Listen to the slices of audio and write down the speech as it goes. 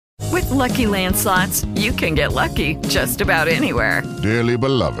Lucky Land Slots, you can get lucky just about anywhere. Dearly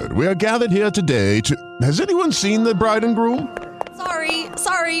beloved, we are gathered here today to... Has anyone seen the bride and groom?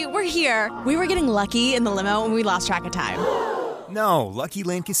 Sorry, we're here. We were getting lucky in the limo and we lost track of time. No, Lucky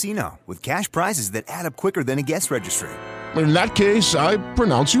Land Casino, with cash prizes that add up quicker than a guest registry. In that case, I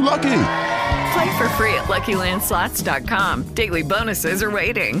pronounce you lucky. Play for free at LuckyLandSlots.com. Daily bonuses are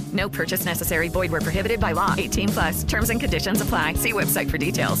waiting. No purchase necessary. Void where prohibited by law. 18+. Terms and conditions apply. See website for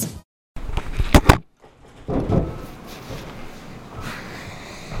details.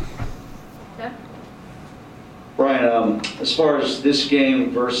 Brian, as far as this game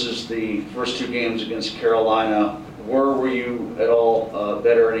versus the first two games against Carolina, where were you at all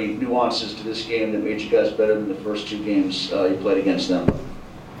better? Any nuances to this game that made you guys better than the first two games you played against them?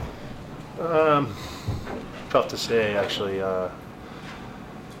 Tough to say, actually. Thought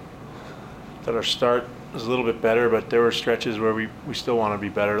our start was a little bit better, but there were stretches where we still want to be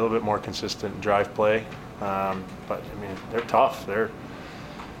better, a little bit more consistent in drive play. But I mean, they're tough. They're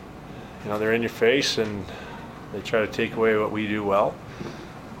in your face, and they try to take away what we do well.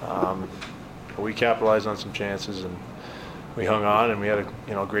 But we capitalized on some chances, and we hung on, and we had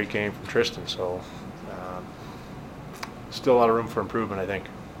a great game from Tristan. So still a lot of room for improvement, I think.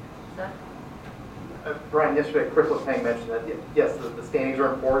 Brian, yesterday Chris Letang mentioned that yes, the standings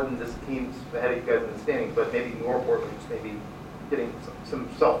are important. This team's ahead of you guys in the standings, but maybe more importantly, just maybe getting some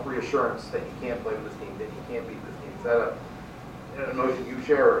self-reassurance that you can play with this team, that you can't beat this team. Is that an emotion you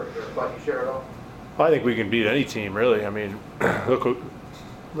share, or a thought you share at all? Well, I think we can beat any team, really. I mean, look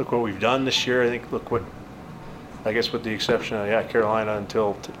what we've done this year. I think with the exception of Carolina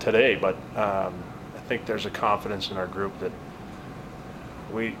until today, but I think there's a confidence in our group that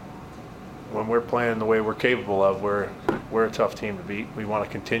when we're playing the way we're capable of, we're a tough team to beat. We want to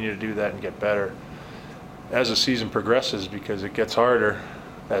continue to do that and get better as the season progresses, because it gets harder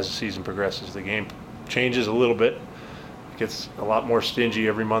as the season progresses. The game changes a little bit. It gets a lot more stingy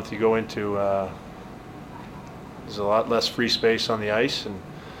every month you go into. There's a lot less free space on the ice, and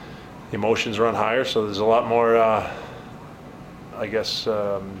the emotions run higher, so there's a lot more, I think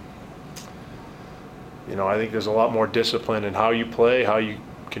there's a lot more discipline in how you play, how you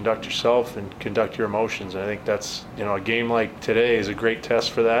conduct yourself and conduct your emotions. And I think that's, a game like today is a great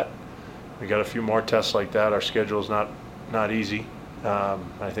test for that. We got a few more tests like that. Our schedule's not easy.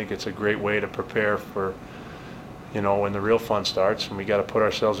 I think it's a great way to prepare for, when the real fun starts, and we got to put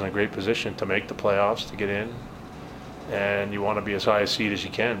ourselves in a great position to make the playoffs, to get in. And you want to be as high a seed as you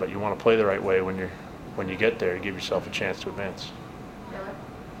can, but you want to play the right way when you get there to give yourself a chance to advance.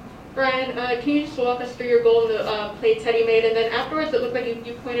 Brian, can you just walk us through your goal in the play Teddy made, and then afterwards it looked like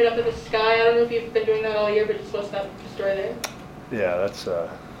you pointed up at the sky. I don't know if you've been doing that all year, but you're supposed to have the story there. Yeah, that's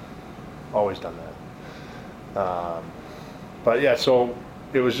always done that. But yeah, so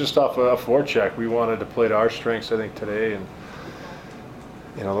it was just off a forecheck. We wanted to play to our strengths, I think, today, and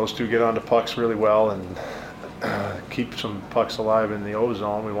those two get onto pucks really well and keep some pucks alive in the O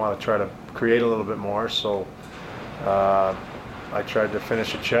zone. We want to try to create a little bit more. So I tried to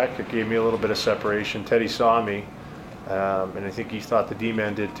finish a check. It gave me a little bit of separation. Teddy saw me, and I think he thought the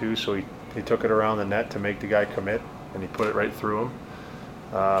D-man did too, so he took it around the net to make the guy commit, and he put it right through him.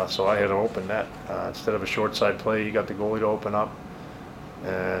 So I had an open net. Instead of a short side play, he got the goalie to open up,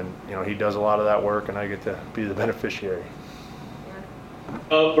 and he does a lot of that work, and I get to be the beneficiary.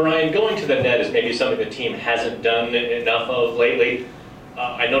 Brian, going to the net is maybe something the team hasn't done enough of lately.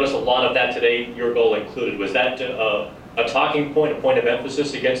 I noticed a lot of that today, your goal included. Was that a talking point, a point of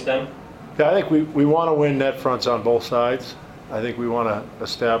emphasis against them? Yeah, I think we want to win net fronts on both sides. I think we want to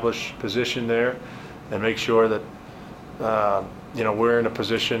establish position there and make sure that we're in a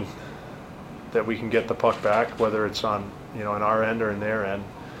position that we can get the puck back, whether it's on in our end or in their end.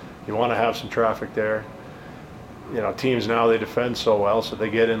 You want to have some traffic there. Teams now, they defend so well, so they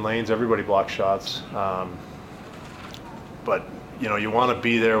get in lanes, everybody blocks shots. But you want to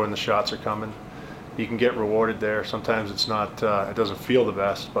be there when the shots are coming. You can get rewarded there. Sometimes it's not, it doesn't feel the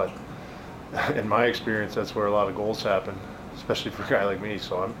best, but in my experience, that's where a lot of goals happen, especially for a guy like me.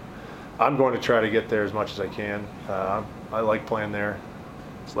 So I'm going to try to get there as much as I can. I like playing there.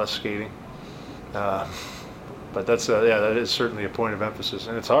 It's less skating. But that is certainly a point of emphasis,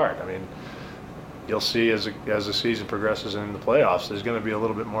 and it's hard. I mean, you'll see as the season progresses and in the playoffs, there's going to be a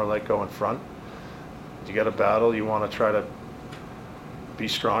little bit more let go in front. You got a battle. You want to try to be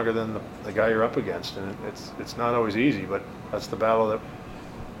stronger than the guy you're up against, and it's not always easy. But that's the battle that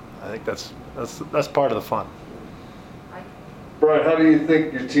I think that's part of the fun. Brian, how do you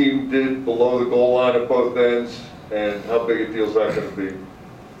think your team did below the goal line at both ends, and how big a deal is that going to be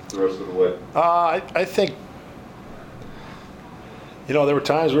the rest of the way? I think there were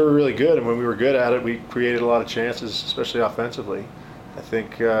times we were really good, and when we were good at it, we created a lot of chances, especially offensively. I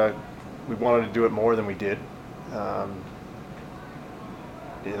think we wanted to do it more than we did.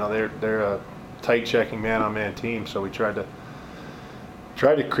 They're a tight checking man-on-man team, so we tried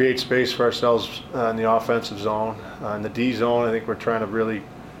to create space for ourselves in the offensive zone. In the D zone, I think we're trying to really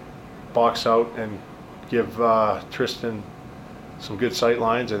box out and give Tristan some good sight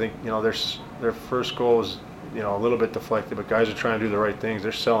lines. I think their first goal was a little bit deflected, but guys are trying to do the right things.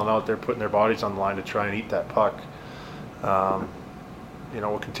 They're selling out. They're putting their bodies on the line to try and eat that puck.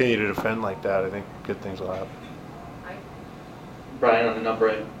 We'll continue to defend like that. I think good things will happen. Brian, on a number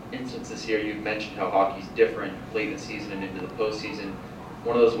of instances here, you've mentioned how hockey's different late in the season and into the postseason.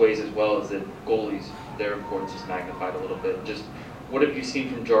 One of those ways as well is that goalies, their importance is magnified a little bit. Just what have you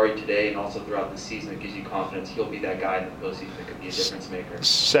seen from Jari today and also throughout the season that gives you confidence he'll be that guy in the postseason that could be a difference maker?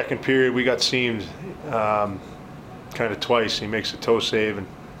 Second period, we got seamed kind of twice. He makes a toe save, and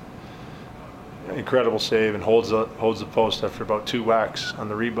incredible save, and holds the post after about 2 whacks on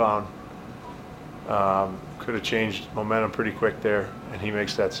the rebound. Could have changed momentum pretty quick there, and he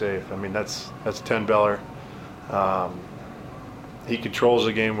makes that save. I mean, that's 10-beller. He controls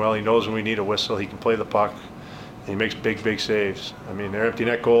the game well. He knows when we need a whistle. He can play the puck. And he makes big saves. I mean, their empty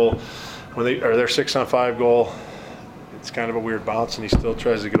net goal, their 6-on-5 goal, it's kind of a weird bounce, and he still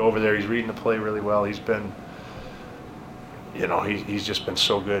tries to get over there. He's reading the play really well. He's been, he's just been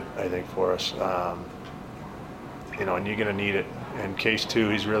so good, I think, for us. And you're going to need it. In case 2,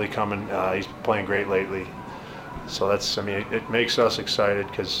 he's really coming. He's playing great lately. So it makes us excited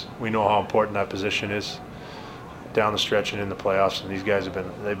because we know how important that position is down the stretch and in the playoffs. And these guys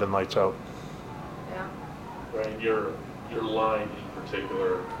they've been lights out. Yeah. Right, your line in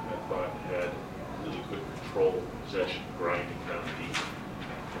particular, I thought had really good control, possession, grinding down deep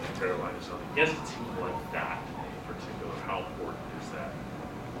in the Carolina zone. Against a team like that in particular, how important is that?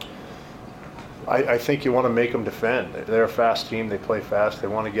 I think you want to make them defend. They're a fast team. They play fast. They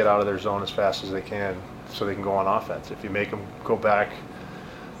want to get out of their zone as fast as they can so they can go on offense. If you make them go back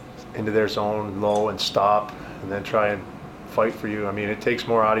into their zone low and stop and then try and fight for you, I mean, it takes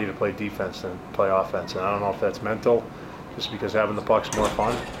more out of you to play defense than play offense. And I don't know if that's mental, just because having the puck's more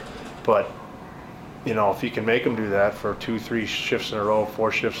fun. But, if you can make them do that for 2-3 shifts in a row,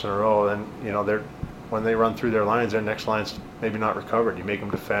 4 shifts in a row, then, when they run through their lines, their next line's maybe not recovered. You make them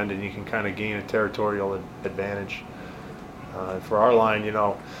defend, and you can kind of gain a territorial advantage. For our line,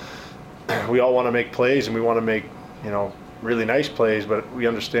 we all want to make plays, and we want to make, really nice plays, but we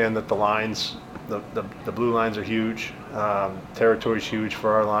understand that the lines, the blue lines are huge. Territory's huge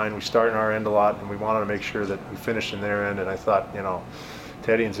for our line. We start in our end a lot, and we wanted to make sure that we finished in their end. And I thought,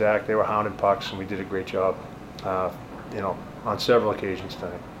 Teddy and Zach, they were hounding pucks, and we did a great job, on several occasions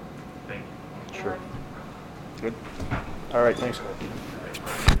tonight. Thank you. Sure. Good. All right, thanks.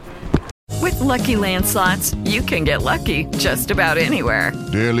 With Lucky Land Slots, you can get lucky just about anywhere.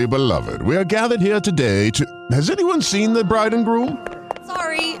 Dearly beloved, we are gathered here today to... Has anyone seen the bride and groom?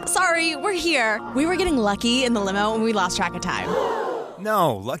 Sorry, we're here. We were getting lucky in the limo and we lost track of time.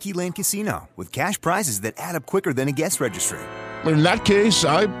 No, Lucky Land Casino, with cash prizes that add up quicker than a guest registry. In that case,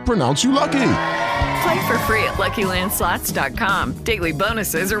 I pronounce you lucky. Play for free at LuckyLandSlots.com. Daily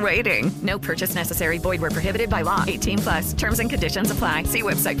bonuses are waiting. No purchase necessary. Void where prohibited by law. 18+. Terms and conditions apply. See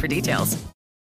website for details.